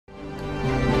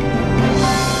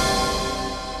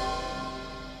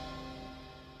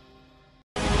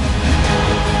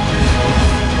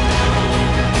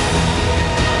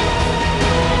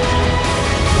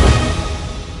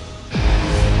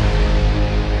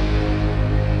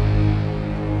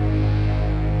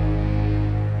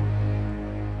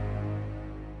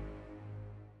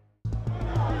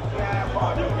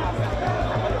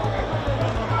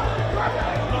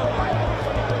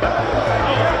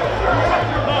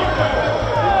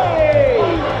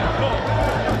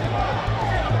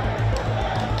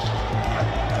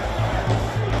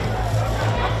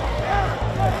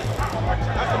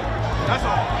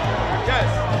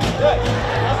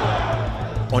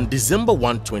December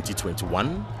 1,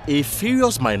 2021, a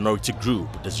furious minority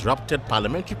group disrupted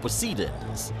parliamentary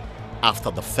proceedings after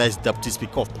the first Deputy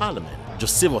Speaker of Parliament,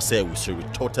 Joseph Osei-Owusu,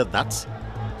 retorted that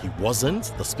he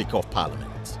wasn't the Speaker of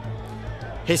Parliament.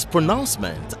 His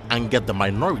pronouncement angered the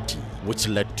minority, which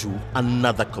led to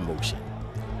another commotion.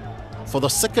 For the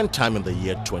second time in the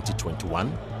year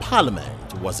 2021,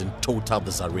 Parliament was in total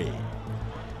disarray.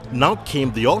 Now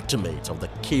came the ultimate of the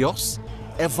chaos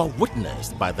ever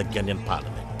witnessed by the Ghanaian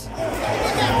Parliament.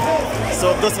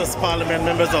 So this is Parliament,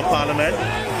 members of Parliament,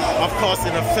 of course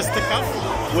in a fisticuff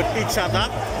with each other.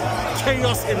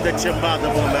 Chaos in the chamber at the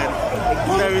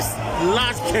moment. There is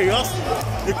large chaos.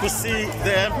 You could see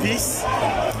the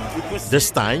MPs.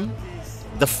 This time,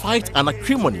 the fight and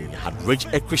acrimony had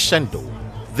reached a crescendo.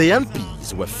 The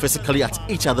MPs were physically at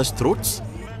each other's throats,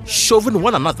 shoving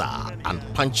one another and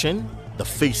punching the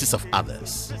faces of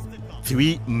others.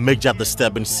 Three major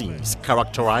disturbing scenes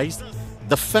characterized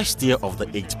the first year of the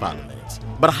 8th Parliament.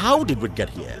 But how did we get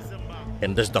here?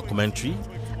 In this documentary,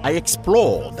 I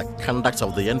explore the conduct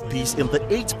of the MPs in the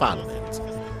 8th Parliament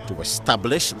to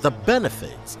establish the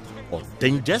benefits or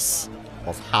dangers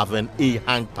of having a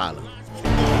hung parliament.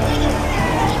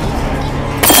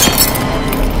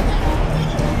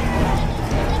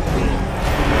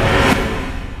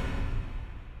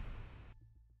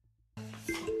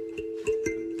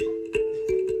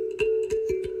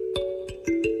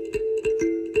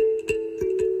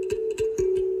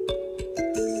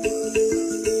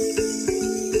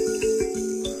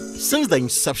 Since the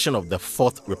inception of the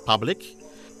Fourth Republic,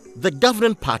 the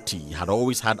governing party had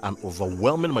always had an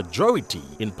overwhelming majority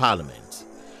in Parliament.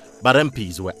 But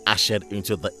MPs were ushered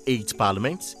into the 8th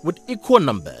Parliament with equal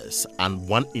numbers and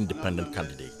one independent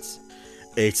candidate.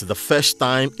 It's the first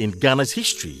time in Ghana's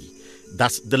history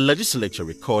that the legislature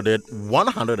recorded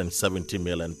 170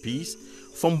 male MPs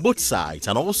from both sides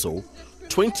and also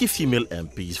 20 female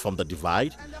MPs from the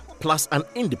divide, plus an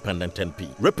independent MP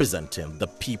representing the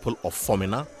people of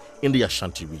Fomena in the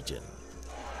Ashanti region.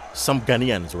 Some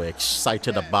Ghanaians were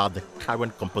excited about the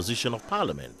current composition of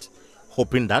Parliament,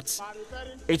 hoping that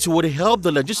it would help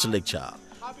the legislature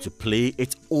to play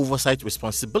its oversight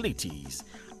responsibilities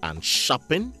and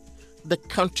sharpen the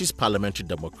country's parliamentary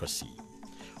democracy.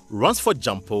 Ransford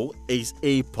Jampo is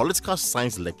a political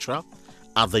science lecturer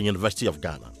at the University of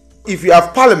Ghana. If you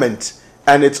have Parliament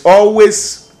and it's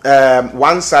always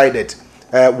one-sided,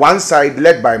 one side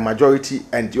led by majority,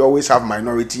 and you always have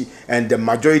minority, and the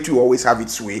majority will always have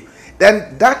its way,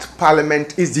 then that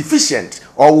parliament is deficient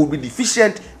or will be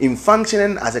deficient in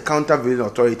functioning as a countervailing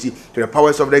authority to the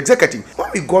powers of the executive. When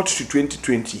we got to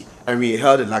 2020 and we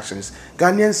held elections,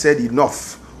 Ghanaians said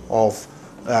enough of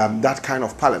that kind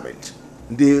of parliament.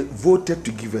 They voted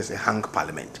to give us a hung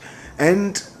parliament.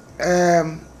 And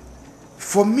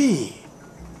for me,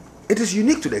 it is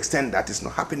unique to the extent that it's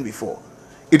not happened before.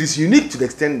 It is unique to the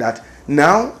extent that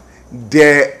now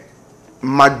the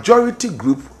majority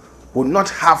group will not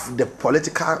have the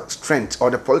political strength or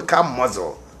the political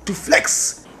muscle to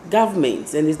flex.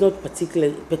 Governments, and it's not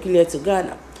peculiar to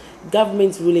Ghana,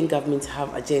 ruling governments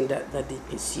have agenda that they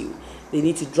pursue. They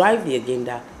need to drive the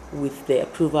agenda with the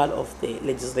approval of the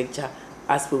legislature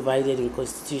as provided in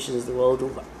constitutions the world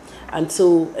over. And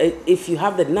so if you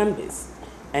have the numbers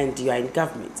and you are in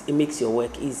government, it makes your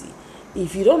work easy.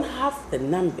 If you don't have the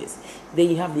numbers, then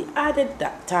you have the added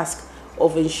task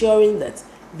of ensuring that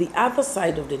the other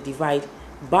side of the divide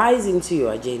buys into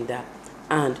your agenda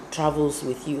and travels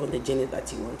with you on the journey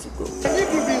that you want to go.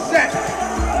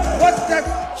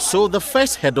 So the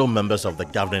first hurdle members of the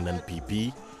governing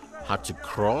NPP had to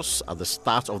cross at the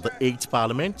start of the 8th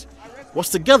Parliament was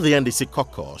to get the NDC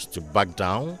caucus to back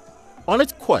down on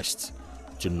its quest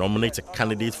to nominate a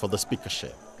candidate for the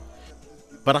speakership.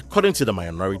 But according to the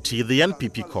minority, the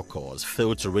NPP caucus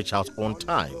failed to reach out on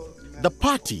time. The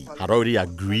party had already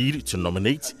agreed to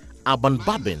nominate Aban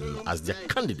Babin as their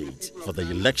candidate for the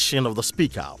election of the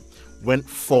speaker when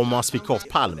former Speaker of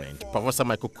Parliament, Professor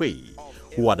Michael Quay,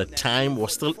 who at the time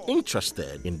was still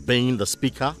interested in being the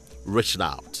speaker, reached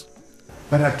out.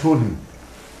 But I told him,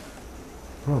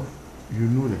 Prof, you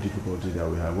know the difficulty that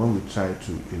we have when we try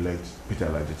to elect Peter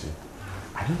Lajiti.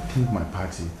 I don't think my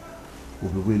party will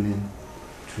be willing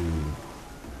to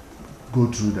go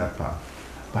through that path.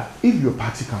 But if your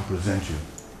party can present you,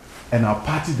 and our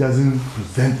party doesn't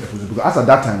present a position, because as at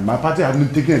that time, my party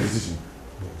hadn't taken a decision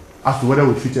as to whether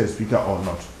we feature a speaker or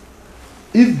not.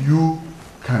 If you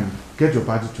can get your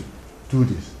party to do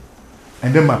this,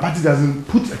 and then my party doesn't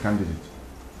put a candidate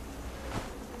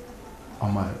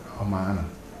on my honor,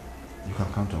 you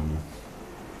can count on me.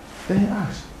 Then he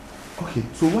asked, okay,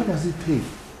 so what does it take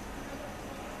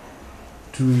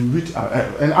to reach out?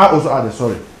 And I also added,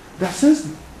 sorry, that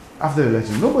since after the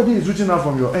election, nobody is reaching out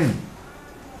from your end.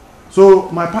 So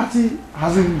my party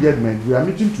hasn't yet met. We are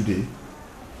meeting today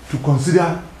to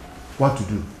consider what to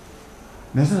do.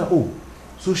 And they said, oh,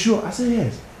 so sure. I said,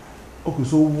 yes. Okay,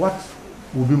 so what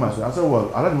will be my solution? I said, well,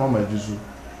 Alhaji Muhammad Jusu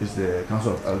is the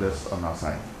Council of Elders on our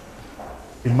side.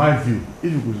 In my view,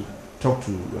 if you could talk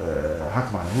to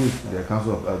Hotline, who is the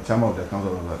chairman of the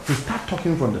Council of Elders, to start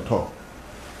talking from the top.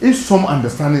 If some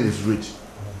understanding is reached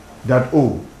that,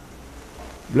 oh,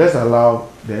 let's allow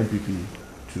the MPP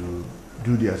to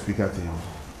do their speaker thing,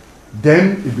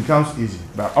 then it becomes easy.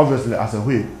 But obviously, as a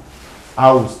whip,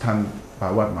 I will stand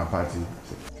by what my party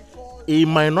said. A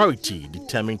minority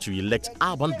determined to elect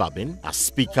Alban Babin as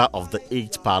Speaker of the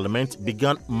 8th Parliament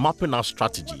began mapping out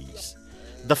strategies.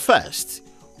 The first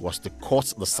was to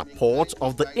court the support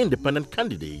of the independent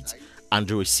candidate,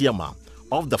 Andrew Isiama,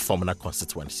 of the Fomena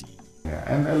constituency. Yeah,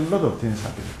 and a lot of things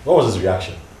happened. What was his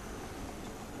reaction?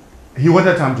 He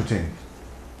wanted time to think.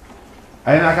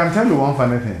 And I can tell you one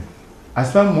funny thing. I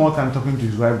spent more time talking to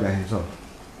his wife than himself.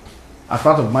 As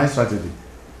part of my strategy.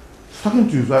 Talking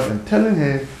to his wife and telling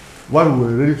her what we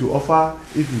were ready to offer,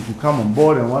 if he could come on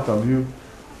board and what have you,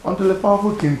 until a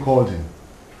powerful king called him.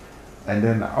 And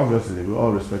then obviously we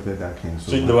all respected that king.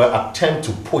 So there were attempts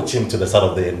to put him to the side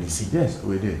of the NDC? Yes,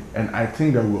 we did. And I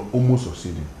think that we were almost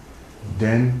succeeding.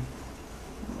 Then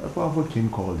a powerful king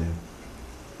called him.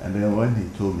 And then when he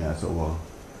told me, I said, well,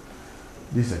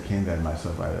 this is a king that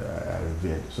myself I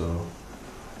revered, so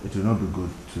it will not be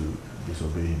good to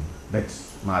disobey him. But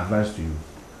my advice to you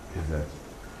is that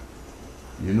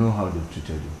you know how they've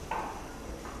treated you.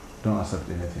 Don't accept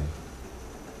anything.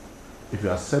 If you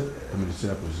accept a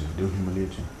ministerial position, they'll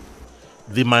humiliate you.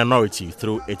 The minority,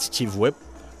 through its chief whip,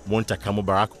 Montaka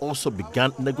Mubarak, also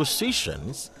began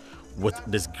negotiations with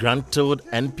disgruntled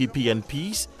NPP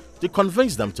MPs to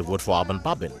convince them to vote for Alban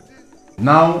Babin.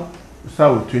 Now,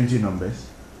 start with 20 numbers,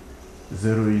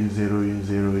 zeroing,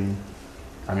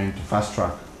 to fast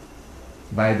track.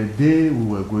 By the day we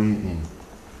were going in,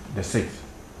 the 6th,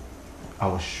 I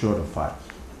was short of 5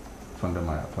 from the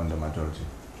majority.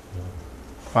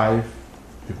 5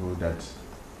 people that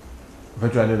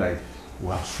virtually we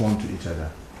have sworn to each other,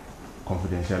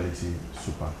 confidentiality,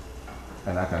 super.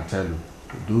 And I can tell you,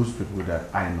 those people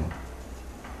that I know,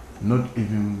 not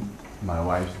even my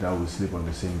wife that will sleep on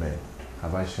the same bed,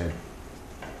 have I shared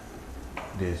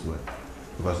this word.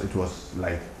 Because it was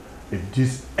like, if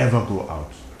this ever go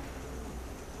out,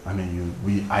 I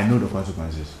know the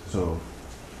consequences. So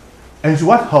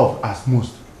what helped us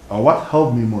most, or what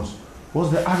helped me most,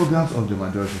 was the arrogance of the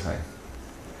majority side.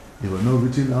 They were not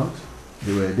reaching out.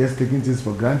 They were just taking things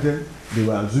for granted. They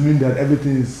were assuming that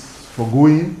everything is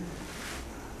forgoing.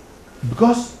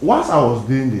 Because once I was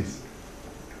doing this,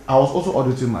 I was also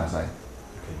auditing my side.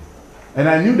 Okay. And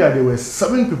I knew that there were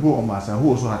 7 people on my side who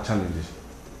also had challenges.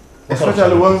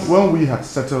 Especially when we had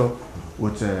settled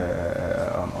with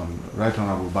on Right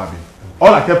Honorable Babin.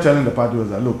 All I kept telling the party was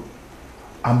that, look,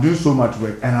 I'm doing so much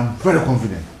work and I'm very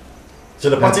confident. So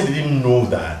the party didn't know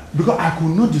that? Because I could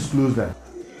not disclose that.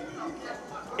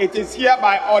 It is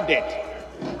hereby ordered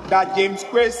that James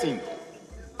Kwesin,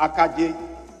 Akaje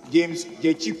James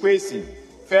Jechi Kwesin,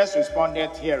 first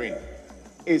respondent hearing,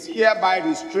 is hereby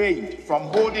restrained from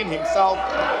holding himself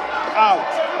out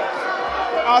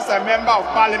as a member of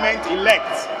Parliament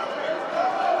elect.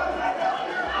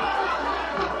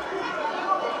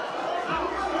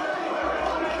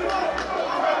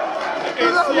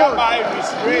 Is hereby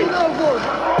restrained.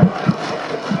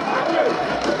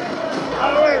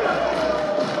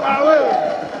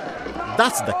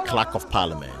 That's the Clerk of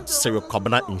Parliament, Cyril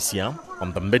Kobina Insia,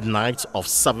 on the midnight of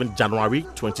 7 January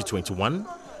 2021,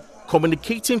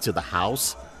 communicating to the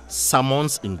House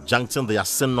summons injuncting the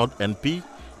Synod MP,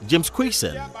 James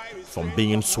Kwesin, from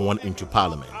being sworn into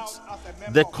Parliament.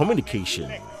 The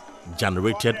communication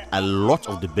generated a lot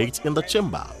of debate in the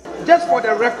chamber. Just for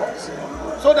the records,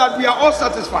 so that we are all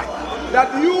satisfied,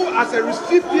 that you as a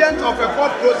recipient of a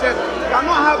court process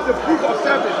cannot have the proof of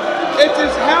service. It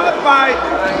is held by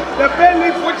the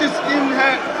bailiff which is in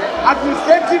her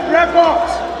administrative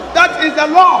records. That is the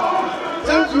law.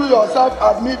 Since you yourself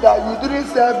admit that you didn't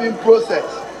serve in process,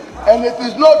 and it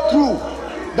is not true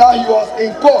that he was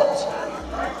in court,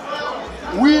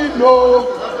 we know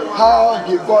how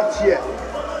he got here.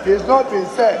 He's not been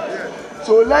served.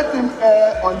 So let him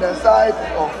err on the side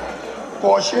of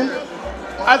caution.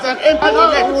 As an MP,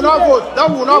 we will not vote. That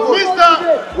will not vote.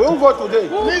 Mister, we will vote today.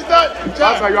 Mr.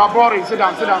 Chair, you are boring. Sit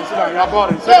down. You are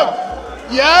boring. Sit down.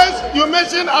 Yes, you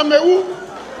mentioned Amewu.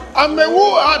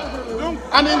 Amewu had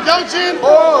an injunction.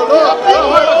 Oh, no.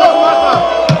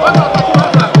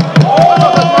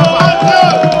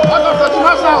 What of the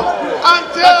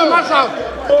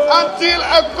until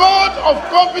a court of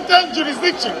competent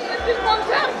jurisdiction. In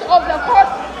contempt of the court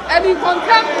and in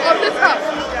contempt of this house,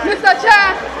 Mr.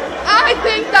 Chair, I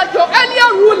think that your earlier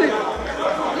ruling,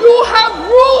 you have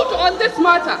ruled on this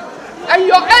matter, and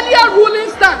your earlier ruling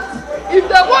stands. If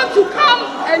they want to come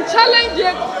and challenge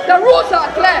it, the rules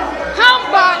are clear.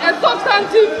 Come by a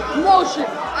substantive motion.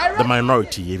 The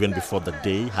minority, even before the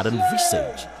day, had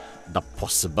envisaged the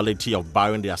possibility of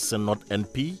barring their Senate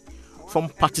NP from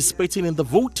participating in the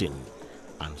voting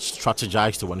and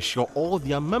strategized to ensure all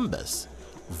their members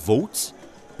vote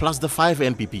plus the 5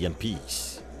 NPP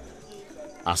MPs.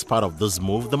 As part of this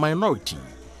move, the minority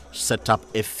set up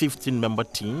a 15-member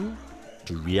team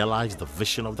to realize the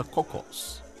vision of the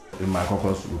caucus. In my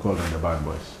caucus, we call them the bad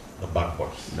boys. The bad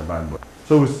boys. The bad boys.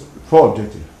 So it's 4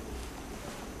 objectives.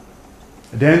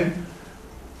 Then,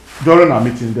 during our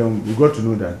meeting, then we got to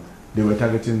know that they were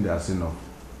targeting the Asin North.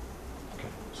 Okay.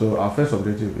 So our first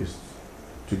objective is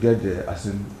to get the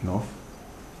Asin North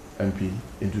MP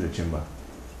into the chamber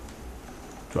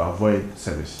to avoid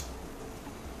service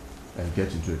and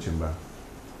get into the chamber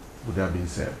without being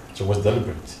served. So it was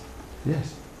deliberate?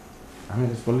 Yes. I mean,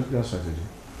 it's political strategy.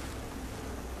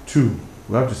 2,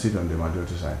 we have to sit on the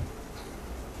majority side.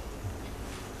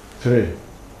 3,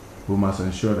 we must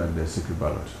ensure that there's secret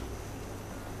ballot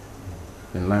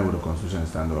in line with the Constitution and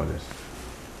standard orders.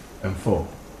 And 4,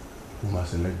 we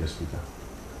must elect the speaker.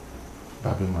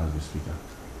 Babi must be speaker.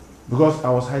 Because I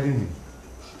was hiding him.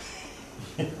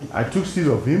 I took seat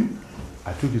of him,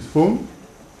 I took his phone,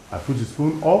 I put his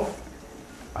phone off,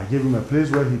 I gave him a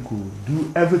place where he could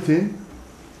do everything,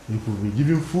 he could be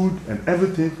given food and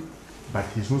everything, but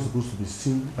he's not supposed to be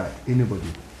seen by anybody,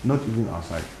 not even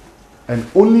outside. And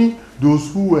only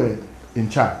those who were in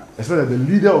charge, especially the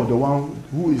leader of the one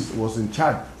who was in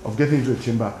charge of getting into the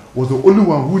chamber, was the only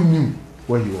one who knew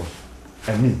where he was.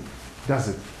 And me. That's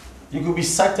it. You could be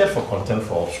cited for contempt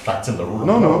for obstructing the rule of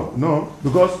law. No.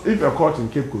 Because if a court in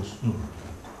Cape Coast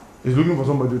is looking for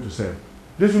somebody to serve,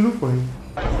 they should look for him.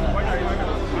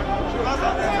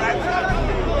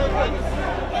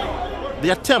 The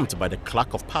attempt by the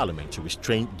Clerk of Parliament to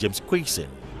restrain James Quayson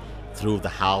threw the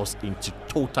House into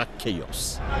total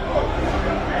chaos.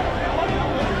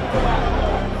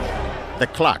 The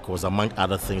clerk was, among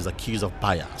other things, accused of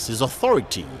bias. His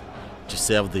authority to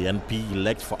serve the NP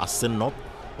elect for Asin North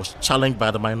was challenged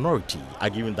by the minority,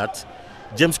 arguing that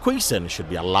James Quayson should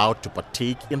be allowed to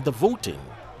partake in the voting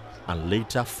and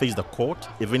later face the court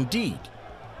if indeed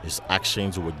his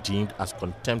actions were deemed as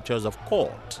contemptuous of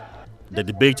court. The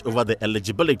debate over the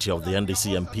eligibility of the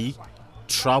NDC MP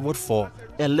traveled for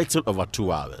a little over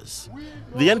 2 hours.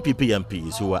 The NPP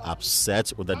MPs who were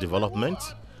upset with the development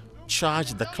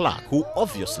charged the clerk, who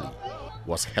obviously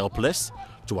was helpless,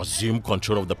 to assume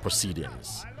control of the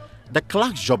proceedings. The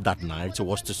clerk's job that night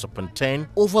was to superintend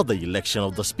over the election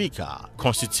of the speaker,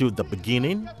 constitute the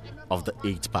beginning of the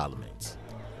 8th Parliament.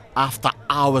 After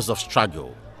hours of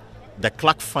struggle, the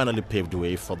clerk finally paved the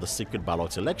way for the secret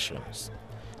ballot elections.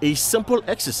 A simple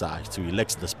exercise to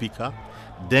elect the speaker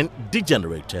then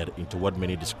degenerated into what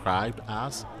many described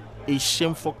as a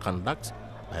shameful conduct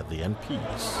by the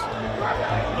MPs.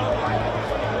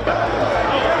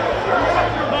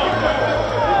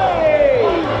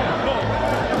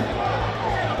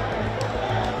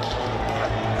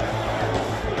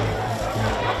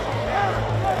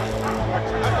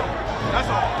 That's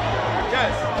all.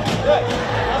 Yes.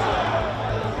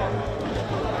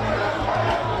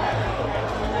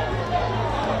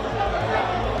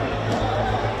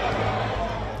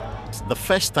 The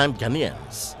first time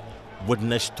Ghanaians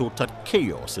witnessed total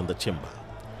chaos in the chamber,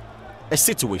 a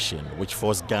situation which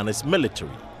forced Ghana's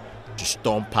military to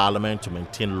storm parliament to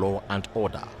maintain law and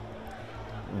order.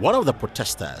 One of the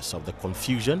protesters of the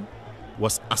confusion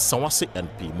was Asawase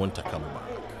MP Montakaluba.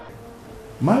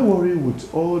 My worry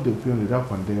with all the people that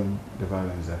condemn the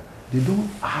violence, that they don't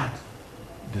add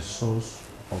the source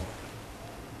of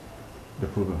the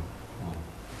problem.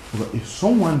 But if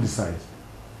someone decides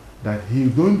that he is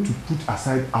going to put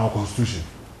aside our constitution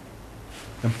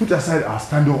and put aside our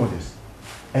standing orders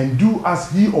and do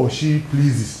as he or she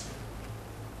pleases,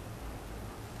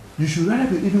 you should rather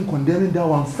be even condemning that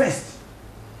one first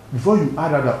before you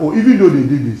add that. Or even though they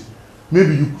did this,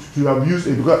 maybe you should have used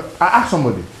it. Because I asked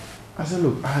somebody, I said,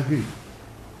 look, I agree.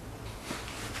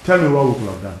 Tell me what we could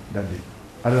have done that day,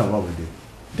 other than what we did.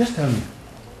 Just tell me.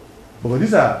 Because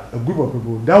these are a group of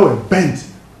people that were bent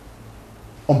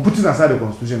on putting aside the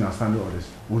constitution and standing orders.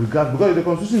 With regard, because the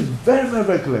constitution is very, very,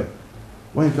 very clear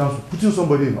when it comes to putting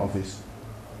somebody in office,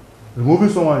 removing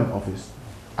someone in office,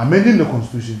 amending the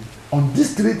constitution. On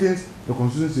these 3 things, the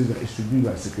constitution says that it should be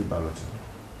by secret balloting.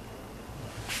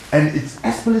 And it's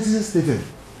explicitly stated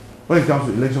when it comes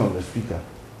to election of the speaker,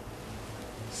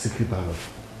 secret ballot.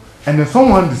 And then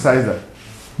someone decides that,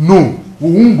 no,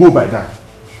 we won't go by that.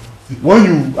 When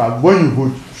you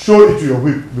vote, show it to your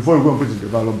whip before you go and put it in the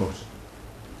ballot box.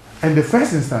 And the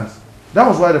first instance, that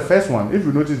was why the first one, if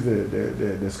you notice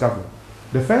the scaffold,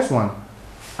 the first one,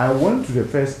 I went to the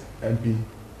first MP,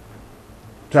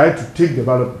 tried to take the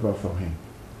ballot paper from him.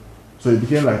 So it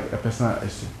became like a personal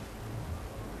issue.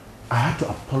 I had to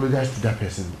apologize to that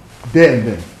person there and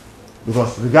then,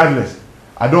 because regardless,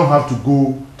 I don't have to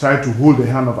go try to hold the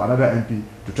hand of another MP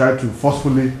to try to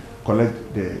forcefully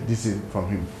collect this from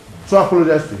him. So I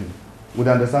apologized to him with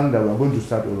the understanding that we are going to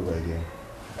start all over again.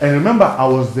 And remember, I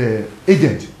was the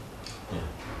agent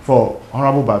for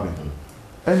Honorable Babin.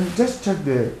 And just check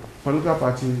the political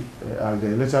party,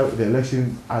 the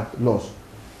election act laws.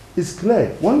 It's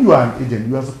clear, when you are an agent,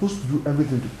 you are supposed to do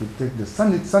everything to protect the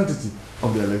sanctity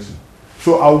of the election.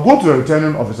 So I'll go to the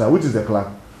returning officer, which is the clerk,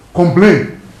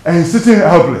 complain, and he's sitting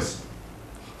helpless.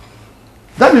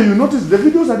 That day you notice the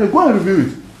videos that they go and review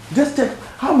it. Just check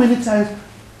how many times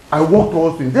I walked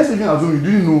towards him. Just even assume you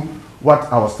didn't know what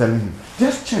I was telling him.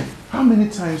 Just check how many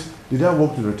times did I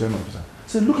walk to the returning officer.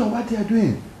 Say, look at what they are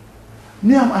doing.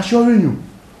 Me, I'm assuring you,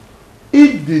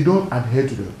 if they don't adhere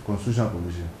to the constitutional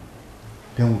provision,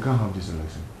 then we can't have this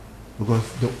election.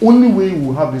 Because the only way we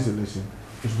will have this election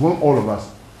is when all of us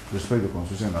respect the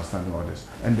constitution and standing orders.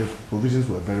 And the provisions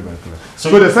were very, very clear.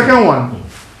 So the second one,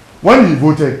 when he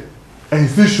voted and he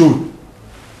still showed,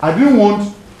 I didn't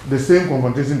want the same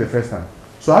confrontation the first time.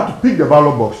 So I had to pick the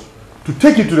ballot box to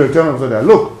take it to the returning officer there.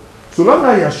 Look, so long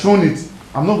as he has shown it,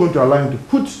 I'm not going to allow him to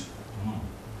put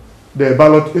the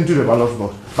ballot into the ballot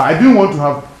box. But I didn't want to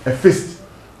have a fist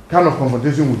kind of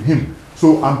confrontation with him.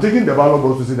 So I'm taking the ballot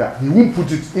box to say that he won't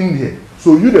put it in here.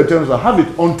 So you, the returning officer, have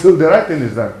it until the right thing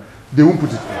is done. They won't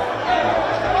put it in.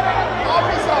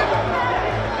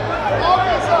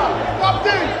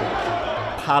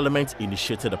 Parliament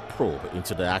initiated a probe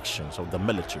into the actions of the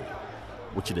military,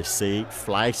 which they say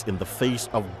flies in the face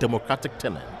of democratic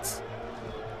tenets.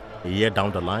 A year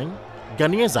down the line,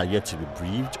 Ghanaians are yet to be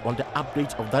briefed on the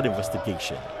update of that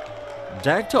investigation.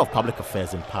 Director of Public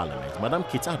Affairs in Parliament, Madam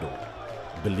Kitado,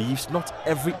 believes not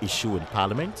every issue in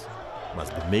Parliament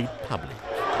must be made public.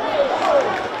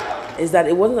 Is that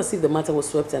it wasn't as if the matter was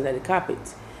swept under the carpet.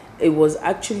 It was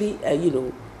actually,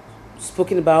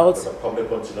 spoken about. The public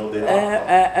want to know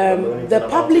the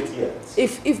public,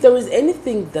 if there is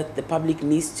anything that the public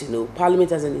needs to know,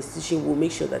 Parliament as an institution will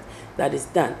make sure that that is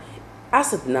done.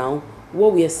 As of now,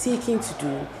 what we are seeking to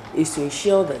do is to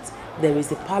ensure that there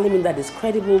is a Parliament that is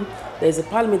credible, there is a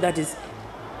Parliament that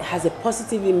has a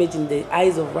positive image in the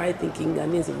eyes of right-thinking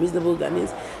Ghanaians, reasonable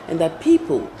Ghanaians, and that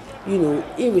people,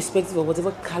 irrespective of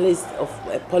whatever colors of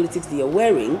politics they are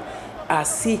wearing, are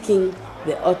seeking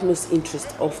the utmost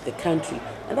interest of the country.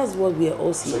 And that's what we are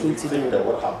all seeking to do. So you think that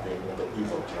what happened on the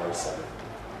eve of January 7th,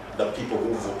 the people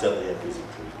who voted the MPs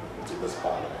into this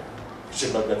Parliament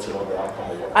should not get to know the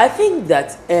outcome of what? I think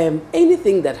that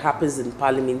anything that happens in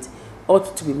Parliament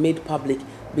ought to be made public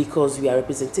because we are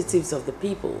representatives of the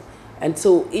people. And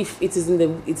so if it is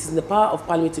in the power of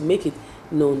Parliament to make it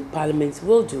known, Parliament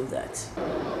will do that.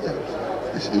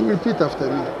 Yes. You repeat after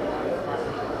me.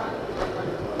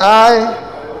 I,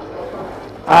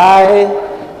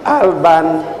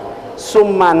 Alban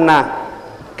Sumana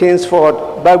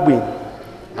Kingsford Babin.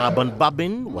 Alban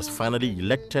Babin was finally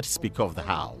elected Speaker of the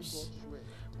House.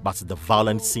 But the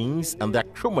violent scenes and their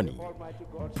acrimony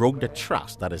broke the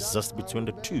trust that exists between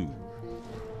the two.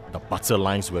 The battle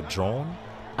lines were drawn,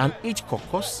 and each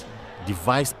caucus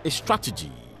devised a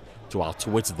strategy to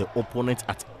outwit the opponent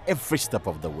at every step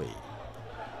of the way.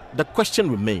 The question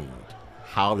remained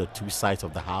how the two sides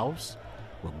of the House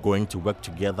were going to work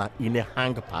together in a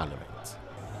hung parliament.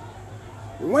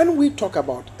 When we talk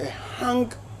about a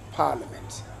hung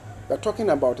parliament, we're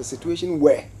talking about a situation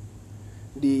where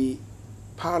the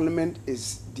parliament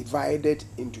is divided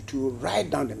into two right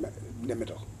down the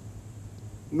middle.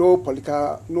 No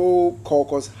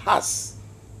caucus has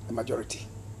a majority.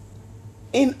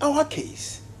 In our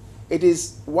case, it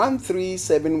is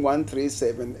 137,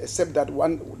 137, except that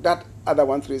that other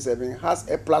 137 has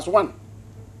a +1.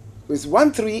 So it's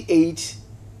 138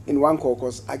 in one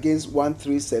caucus against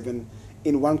 137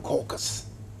 in one caucus.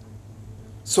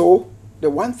 So the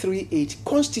 138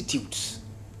 constitutes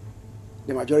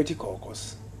the majority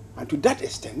caucus, and to that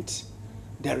extent,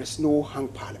 there is no hung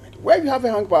parliament. Where you have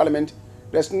a hung parliament,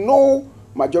 there's no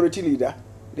majority leader.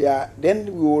 Then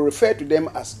we will refer to them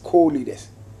as co-leaders.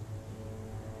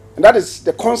 And that is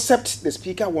the concept the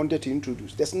Speaker wanted to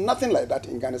introduce. There's nothing like that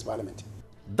in Ghana's parliament.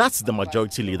 That's the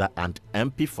majority leader and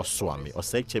MP for Swami,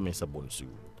 Osei Mensah Bonsu,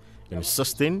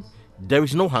 insisting there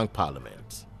is no hung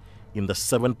parliament. In the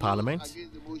 7th parliament,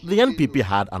 the NPP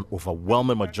had an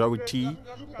overwhelming majority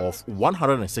of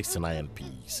 169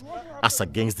 MPs, as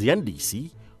against the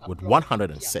NDC with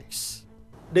 106.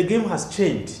 The game has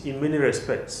changed in many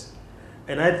respects,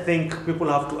 and I think people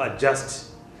have to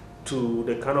adjust to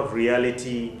the kind of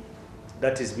reality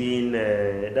that is being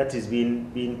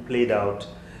played out,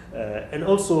 and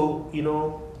also, you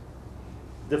know,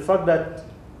 the fact that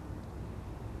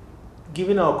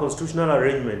given our constitutional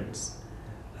arrangements,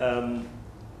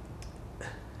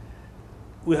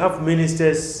 we have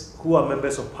ministers who are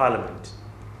members of parliament.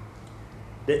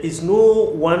 There is no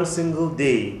one single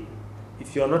day,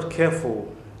 if you are not careful,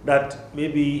 that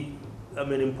maybe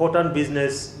important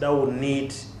business that will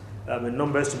need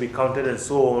numbers to be counted and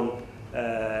so on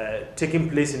taking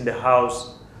place in the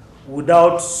House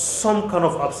without some kind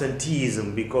of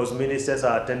absenteeism because ministers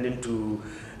are attending to,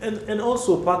 and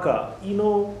also, Parker, you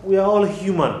know, we are all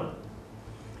human.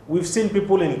 We've seen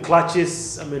people in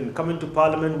clutches, coming to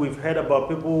parliament. We've heard about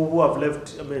people who have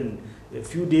left, a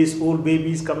few days old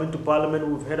babies coming to parliament.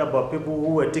 We've heard about people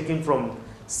who were taken from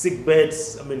sick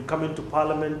beds, coming to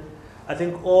parliament. I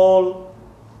think all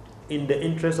in the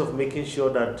interest of making sure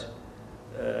that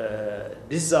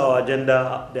this is our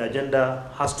agenda, the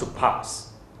agenda has to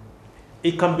pass.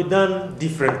 It can be done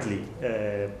differently,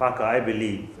 Parker, I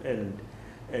believe, and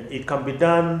it can be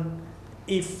done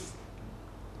if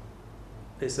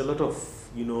there's a lot of,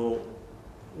 you know,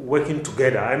 working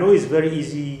together. I know it's very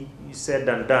easy said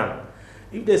than done.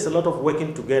 If there's a lot of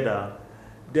working together,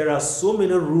 there are so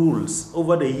many rules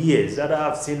over the years that I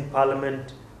have seen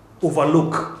Parliament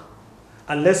overlook.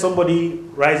 Unless somebody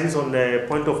rises on the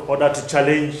point of order to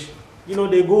challenge, you know,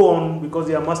 they go on because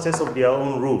they are masters of their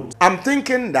own rules. I'm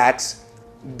thinking that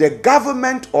the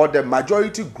government or the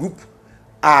majority group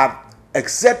are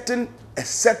accepting a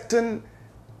certain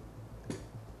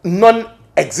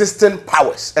non-existent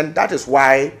powers, and that is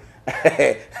why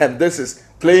and this is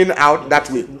playing out that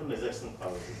way.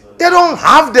 They don't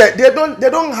have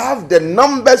the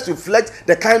numbers to flex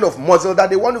the kind of muscle that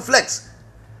they want to flex.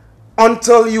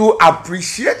 Until you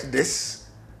appreciate this,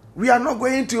 we are not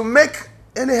going to make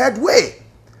any headway.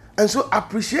 And so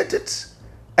appreciate it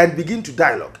and begin to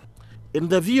dialogue. In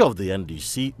the view of the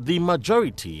NDC, the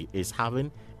majority is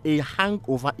having a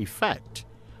hangover effect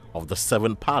of the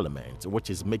 7th parliament, which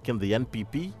is making the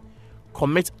NPP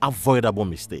commit avoidable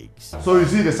mistakes. So you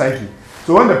see the cycle.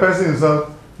 So when the person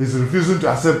himself is refusing to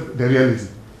accept the reality,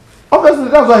 obviously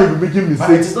that's why he'll be making mistakes.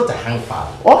 But it's not a hang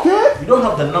power. Okay. You don't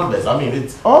have the numbers. I mean,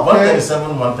 it's okay.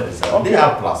 137, 137. Okay. They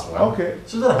are +1. Okay.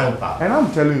 So it's not a hang power. And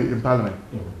I'm telling you, in Parliament,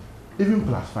 even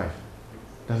 +5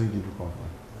 doesn't give you comfort.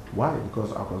 Why?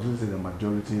 Because our constitution says the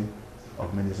majority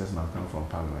of ministers must come from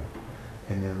Parliament.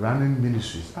 And in running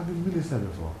ministries, I've been minister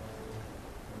before.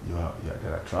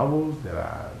 There are travels, there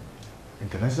are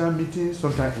international meetings,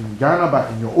 sometimes in Ghana,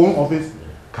 but in your own office.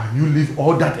 Can you leave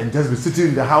all that and just be sitting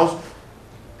in the house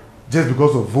just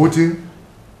because of voting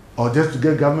or just to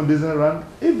get government business run?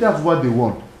 If that's what they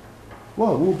want,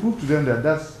 well, we'll prove to them that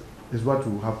that is what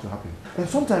will have to happen. And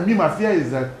sometimes my fear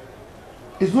is that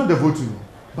it's not the voting.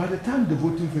 By the time the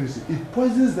voting finishes, it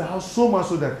poisons the house so much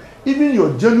so that even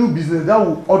your genuine business that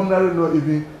will ordinarily not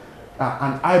even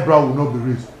an eyebrow will not be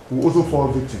raised, will also fall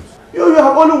victims. You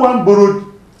have only one borrowed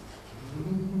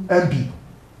MP.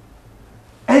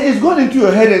 And it's gone into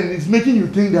your head and it's making you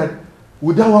think that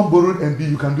with that one borrowed MP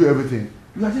you can do everything.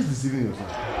 You are just deceiving yourself.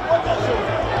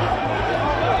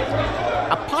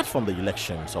 Apart from the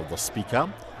elections of the Speaker,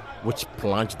 which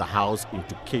plunged the House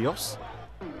into chaos,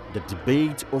 the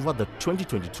debate over the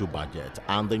 2022 budget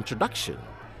and the introduction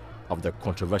of the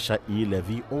controversial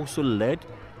e-levy also led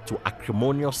to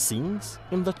acrimonious scenes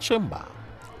in the chamber.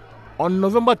 On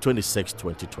November 26,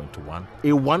 2021,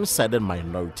 a one-sided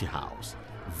minority House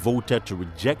voted to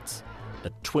reject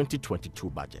the 2022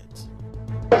 budget.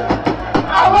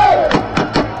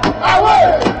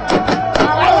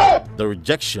 The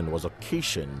rejection was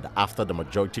occasioned after the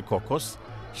majority caucus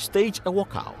staged a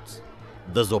walkout.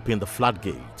 This opened the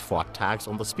floodgates for attacks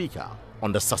on the Speaker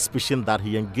on the suspicion that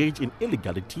he engaged in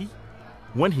illegality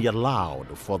when he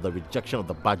allowed for the rejection of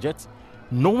the budget,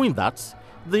 knowing that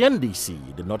the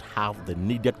NDC did not have the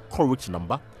needed courage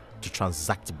number to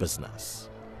transact business.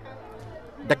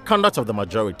 The conduct of the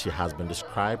majority has been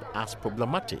described as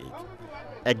problematic.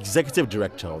 Executive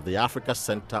Director of the Africa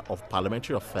Center of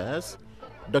Parliamentary Affairs,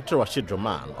 Dr. Rashid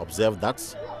Rahman, observed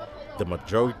that the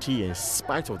majority, in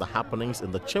spite of the happenings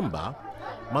in the chamber,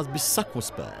 must be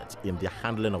circumspect in their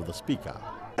handling of the Speaker.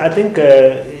 I think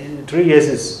 3 years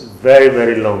is very,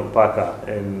 very long, Parker,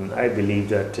 and I believe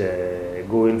that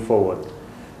going forward,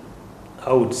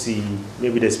 I would see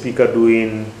maybe the speaker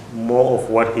doing more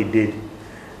of what he did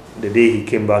the day he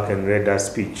came back and read that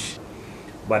speech.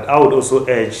 But I would also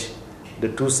urge the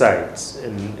two sides,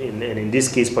 and in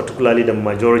this case particularly the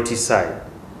majority side,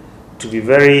 to be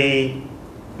very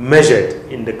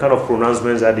measured in the kind of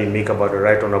pronouncements that they make about the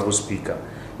Right Honorable Speaker.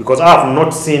 Because I have not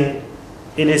seen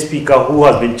any speaker who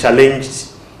has been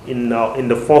challenged in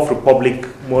the Fourth Republic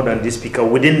more than this speaker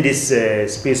within this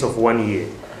space of 1 year.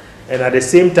 And at the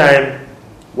same time,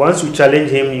 once you challenge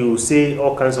him, you say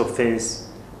all kinds of things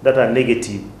that are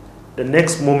negative. The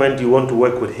next moment you want to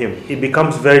work with him, it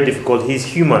becomes very difficult. He's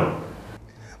human.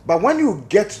 But when you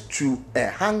get to a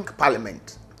hung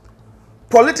parliament,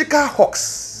 political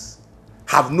hawks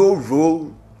have no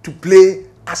role to play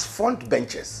as front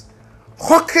benchers.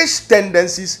 Hawkish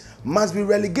tendencies must be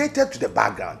relegated to the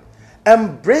background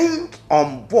and bring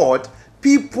on board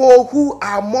people who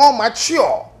are more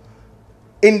mature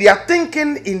in their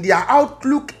thinking, in their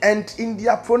outlook, and in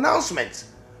their pronouncements.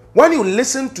 When you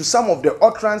listen to some of the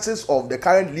utterances of the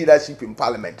current leadership in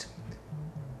parliament,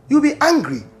 you'll be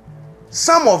angry.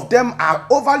 Some of them are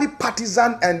overly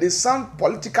partisan and they sound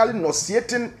politically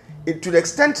nauseating to the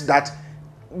extent that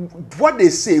what they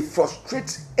say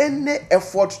frustrates any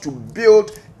effort to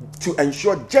build, to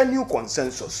ensure genuine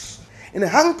consensus. In a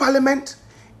hung parliament,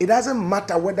 it doesn't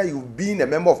matter whether you've been a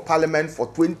member of parliament for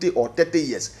 20 or 30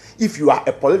 years. If you are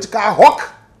a political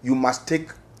hawk, you must take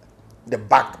the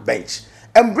back bench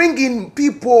and bring in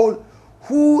people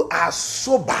who are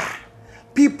sober,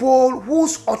 people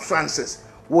whose utterances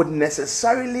would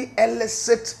necessarily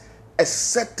elicit a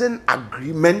certain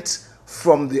agreement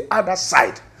from the other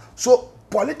side. So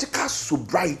political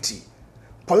sobriety,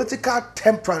 political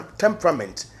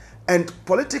temperament, and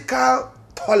political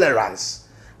tolerance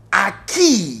are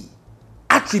key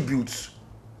attributes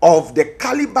of the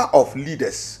caliber of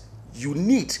leaders you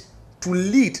need to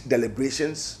lead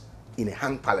deliberations in a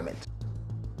hung parliament.